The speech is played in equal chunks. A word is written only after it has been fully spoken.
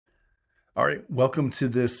All right, welcome to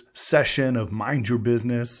this session of Mind Your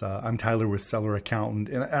Business. I'm Tyler with Seller Accountant,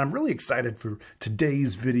 and I'm really excited for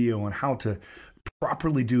today's video on how to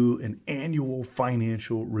properly do an annual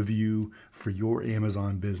financial review for your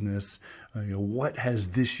Amazon business. What has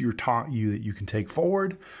this year taught you that you can take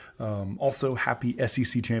forward? Also, happy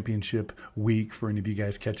SEC Championship week for any of you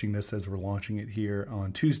guys catching this as we're launching it here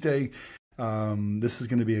on Tuesday. This is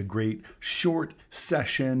going to be a great short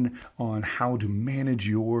session on how to manage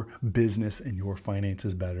your business and your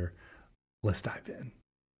finances better. Let's dive in.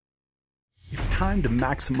 It's time to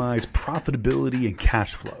maximize profitability and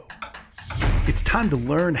cash flow. It's time to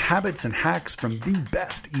learn habits and hacks from the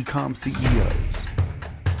best e-com CEOs.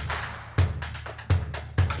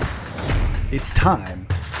 It's time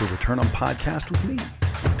for Return on Podcast with me,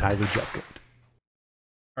 Tyler Jeffcoat.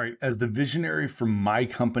 All right, as the visionary for my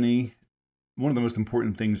company, one of the most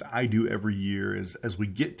important things I do every year is as we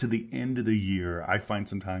get to the end of the year, I find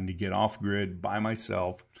some time to get off grid by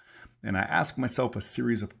myself, and I ask myself a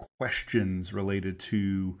series of questions related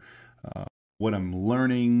to what I'm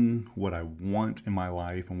learning, what I want in my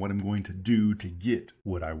life, and what I'm going to do to get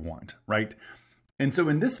what I want, right? And so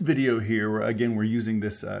in this video here, we're using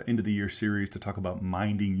this end of the year series to talk about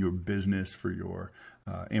minding your business for your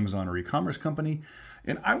Amazon or e-commerce company.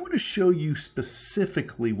 And I want to show you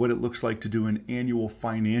specifically what it looks like to do an annual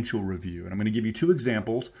financial review. And I'm going to give you two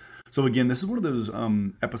examples. So again, this is one of those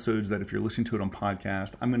episodes that if you're listening to it on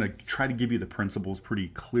podcast, I'm going to try to give you the principles pretty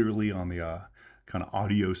clearly on the kind of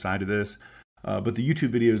audio side of this. But the YouTube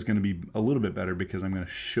video is going to be a little bit better because I'm going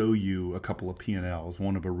to show you a couple of P&Ls,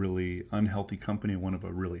 one of a really unhealthy company, one of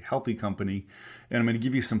a really healthy company. And I'm going to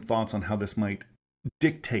give you some thoughts on how this might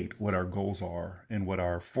dictate what our goals are and what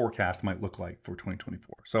our forecast might look like for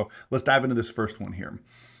 2024. So let's dive into this first one here.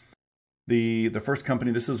 The first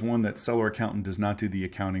company, this is one that Seller Accountant does not do the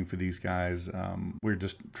accounting for these guys. We're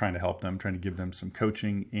just trying to help them, trying to give them some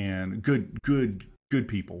coaching, and good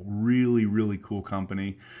people, really, really cool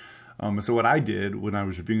company. So what I did when I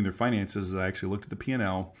was reviewing their finances is I actually looked at the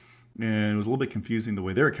P&L, and it was a little bit confusing the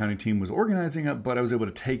way their accounting team was organizing it, but I was able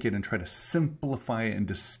to take it and try to simplify it and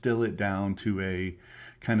distill it down to a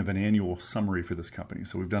kind of an annual summary for this company.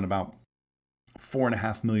 So we've done about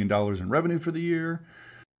 $4.5 million in revenue for the year.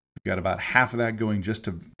 We've got about half of that going just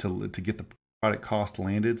to get the product cost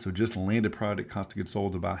landed. So just landed product cost of goods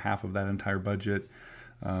sold, about half of that entire budget.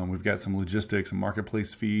 We've got some logistics and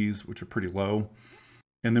marketplace fees, which are pretty low.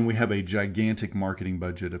 And then we have a gigantic marketing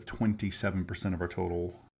budget of 27% of our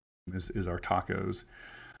total is our tacos,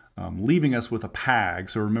 leaving us with a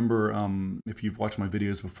PAG. So remember, if you've watched my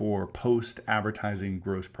videos before, post-advertising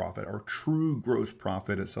gross profit, or true gross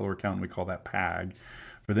profit at Seller Accountant, we call that PAG.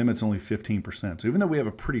 For them, it's only 15%. So even though we have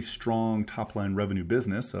a pretty strong top-line revenue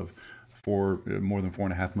business of more than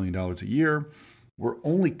 $4.5 million a year, we're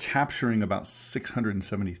only capturing about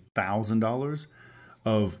 $670,000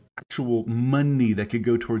 of actual money that could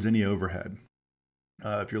go towards any overhead.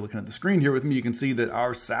 If you're looking at the screen here with me, you can see that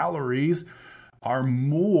our salaries are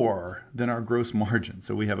more than our gross margin.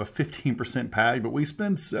 So we have a 15% PAG, but we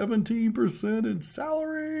spend 17% in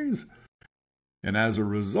salaries. And as a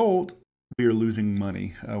result, we are losing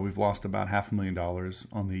money. We've lost about $500,000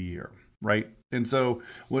 on the year, right? And so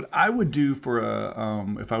what I would do for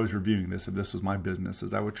if I was reviewing this, if this was my business,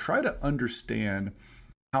 is I would try to understand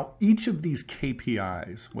how each of these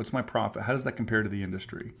KPIs, what's my profit? How does that compare to the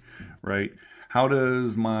industry, right? How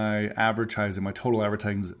does my total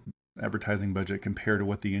advertising budget compare to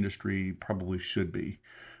what the industry probably should be?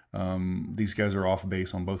 These guys are off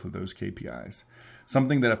base on both of those KPIs.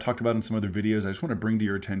 Something that I've talked about in some other videos, I just want to bring to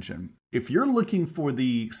your attention. If you're looking for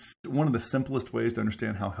one of the simplest ways to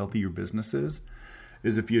understand how healthy your business is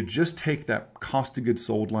if you just take that cost of goods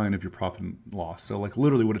sold line of your profit and loss. So like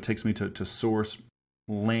literally what it takes me to source,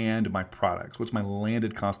 land my products. What's my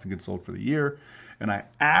landed cost of goods sold for the year? And I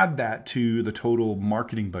add that to the total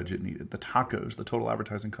marketing budget needed, the tacos, the total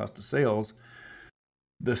advertising cost of sales.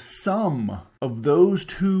 The sum of those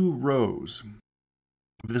two rows,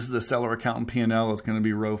 if this is a Seller Accountant P&L, it's going to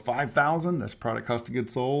be row 5,000. That's product cost of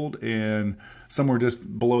goods sold, and somewhere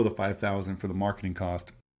just below the 5,000 for the marketing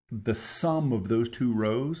cost. The sum of those two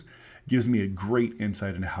rows gives me a great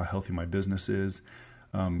insight into how healthy my business is.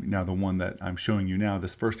 Now, the one that I'm showing you now,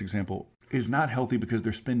 this first example, is not healthy because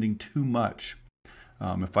they're spending too much.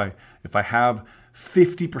 If I have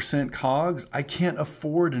 50% COGS, I can't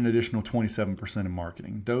afford an additional 27% in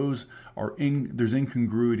marketing. There's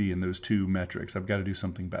incongruity in those two metrics. I've got to do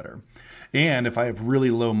something better. And if I have really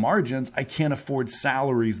low margins, I can't afford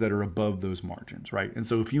salaries that are above those margins, right? And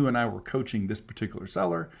so if you and I were coaching this particular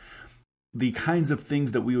seller, the kinds of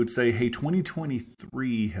things that we would say, hey,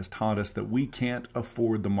 2023 has taught us that we can't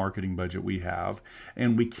afford the marketing budget we have,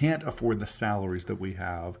 and we can't afford the salaries that we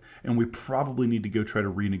have, and we probably need to go try to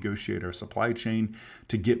renegotiate our supply chain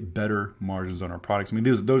to get better margins on our products. I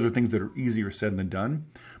mean, those are things that are easier said than done,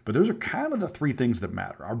 but those are kind of the three things that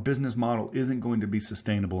matter. Our business model isn't going to be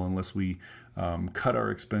sustainable unless we cut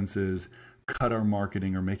our expenses, cut our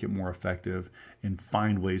marketing, or make it more effective, and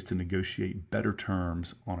find ways to negotiate better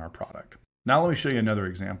terms on our product. Now let me show you another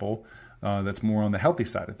example that's more on the healthy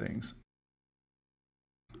side of things.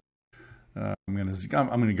 I'm going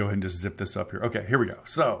to go ahead and just zip this up here. Okay, here we go.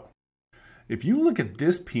 So if you look at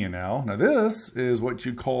this P&L, now this is what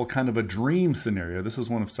you'd call kind of a dream scenario. This is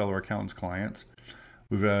one of Seller Accountant's clients.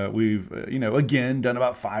 We've again done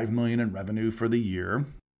about $5 million in revenue for the year.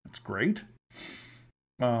 That's great.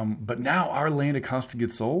 But now our landed cost to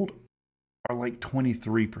get sold are like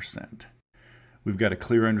 23%. We've got a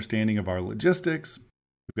clear understanding of our logistics.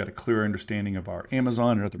 We've got a clear understanding of our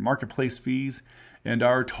Amazon and other marketplace fees. And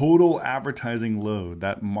our total advertising load,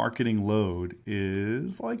 that marketing load,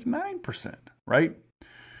 is like 9%, right?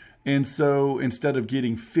 And so instead of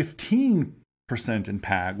getting 15% in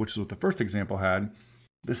PAG, which is what the first example had,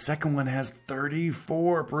 the second one has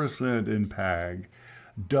 34% in PAG.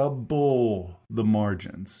 Double the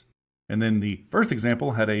margins. And then the first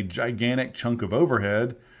example had a gigantic chunk of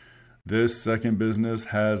overhead. This second business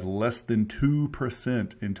has less than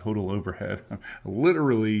 2% in total overhead,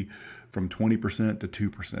 literally from 20% to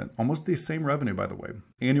 2%. Almost the same revenue, by the way.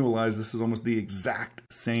 Annualized, this is almost the exact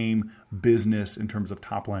same business in terms of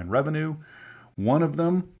top line revenue. One of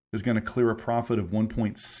them is going to clear a profit of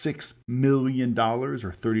 $1.6 million, or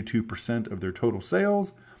 32% of their total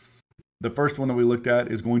sales. The first one that we looked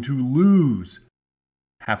at is going to lose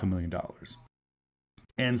 $500,000.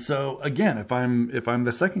 And so again, if I'm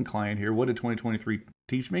the second client here, what did 2023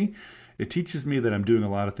 teach me? It teaches me that I'm doing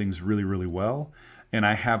a lot of things really, really well, and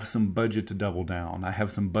I have some budget to double down. I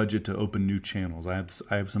have some budget to open new channels. I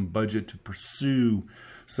have some budget to pursue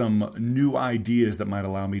some new ideas that might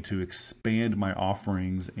allow me to expand my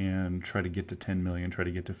offerings and try to get to 10 million, try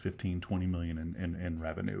to get to 15, 20 million in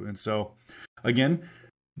revenue. And so again,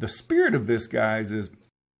 the spirit of this, guys, is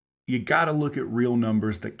you got to look at real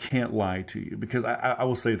numbers that can't lie to you. Because I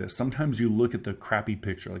will say this, sometimes you look at the crappy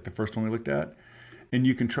picture, like the first one we looked at, and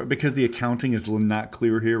you can try, because the accounting is not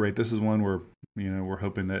clear here, right? This is one where, we're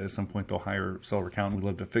hoping that at some point they'll hire a seller accountant. We'd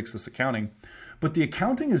love to fix this accounting. But the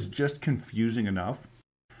accounting is just confusing enough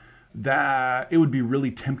that it would be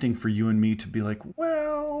really tempting for you and me to be like,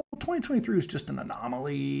 well, 2023 is just an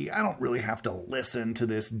anomaly. I don't really have to listen to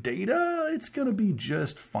this data. It's going to be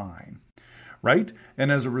just fine, right? And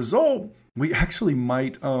as a result, we actually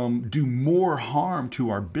might do more harm to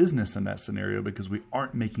our business in that scenario because we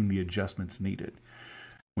aren't making the adjustments needed.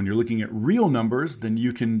 When you're looking at real numbers, then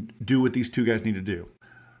you can do what these two guys need to do.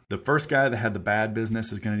 The first guy that had the bad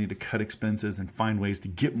business is going to need to cut expenses and find ways to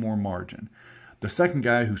get more margin. The second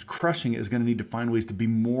guy who's crushing it is going to need to find ways to be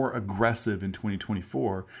more aggressive in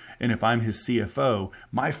 2024. And if I'm his CFO,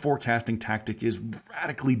 my forecasting tactic is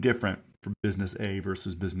radically different for business A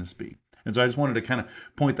versus business B. And so I just wanted to kind of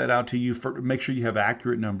point that out to you. Make sure you have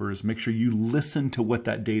accurate numbers. Make sure you listen to what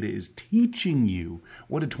that data is teaching you.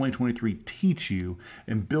 What did 2023 teach you?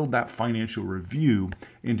 And build that financial review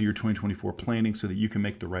into your 2024 planning so that you can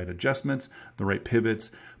make the right adjustments, the right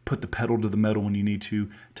pivots, put the pedal to the metal when you need to,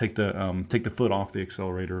 take the foot off the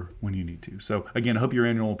accelerator when you need to. So again, I hope your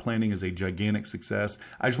annual planning is a gigantic success.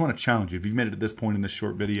 I just want to challenge you. If you've made it to this point in this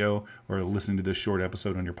short video or listening to this short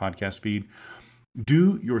episode on your podcast feed,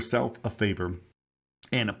 do yourself a favor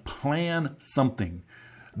and plan something.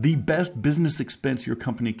 The best business expense your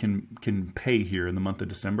company can pay here in the month of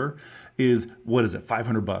December is, what is it,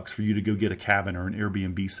 $500 for you to go get a cabin or an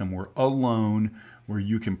Airbnb somewhere alone where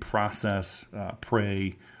you can process,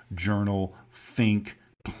 pray, journal, think,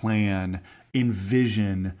 plan,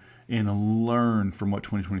 envision, and learn from what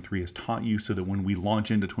 2023 has taught you so that when we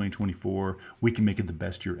launch into 2024, we can make it the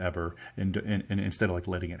best year ever and instead of like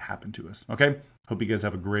letting it happen to us. Okay? Hope you guys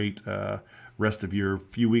have a great rest of your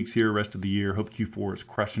few weeks here, rest of the year. Hope Q4 is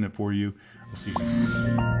crushing it for you. I'll see you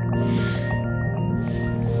guys.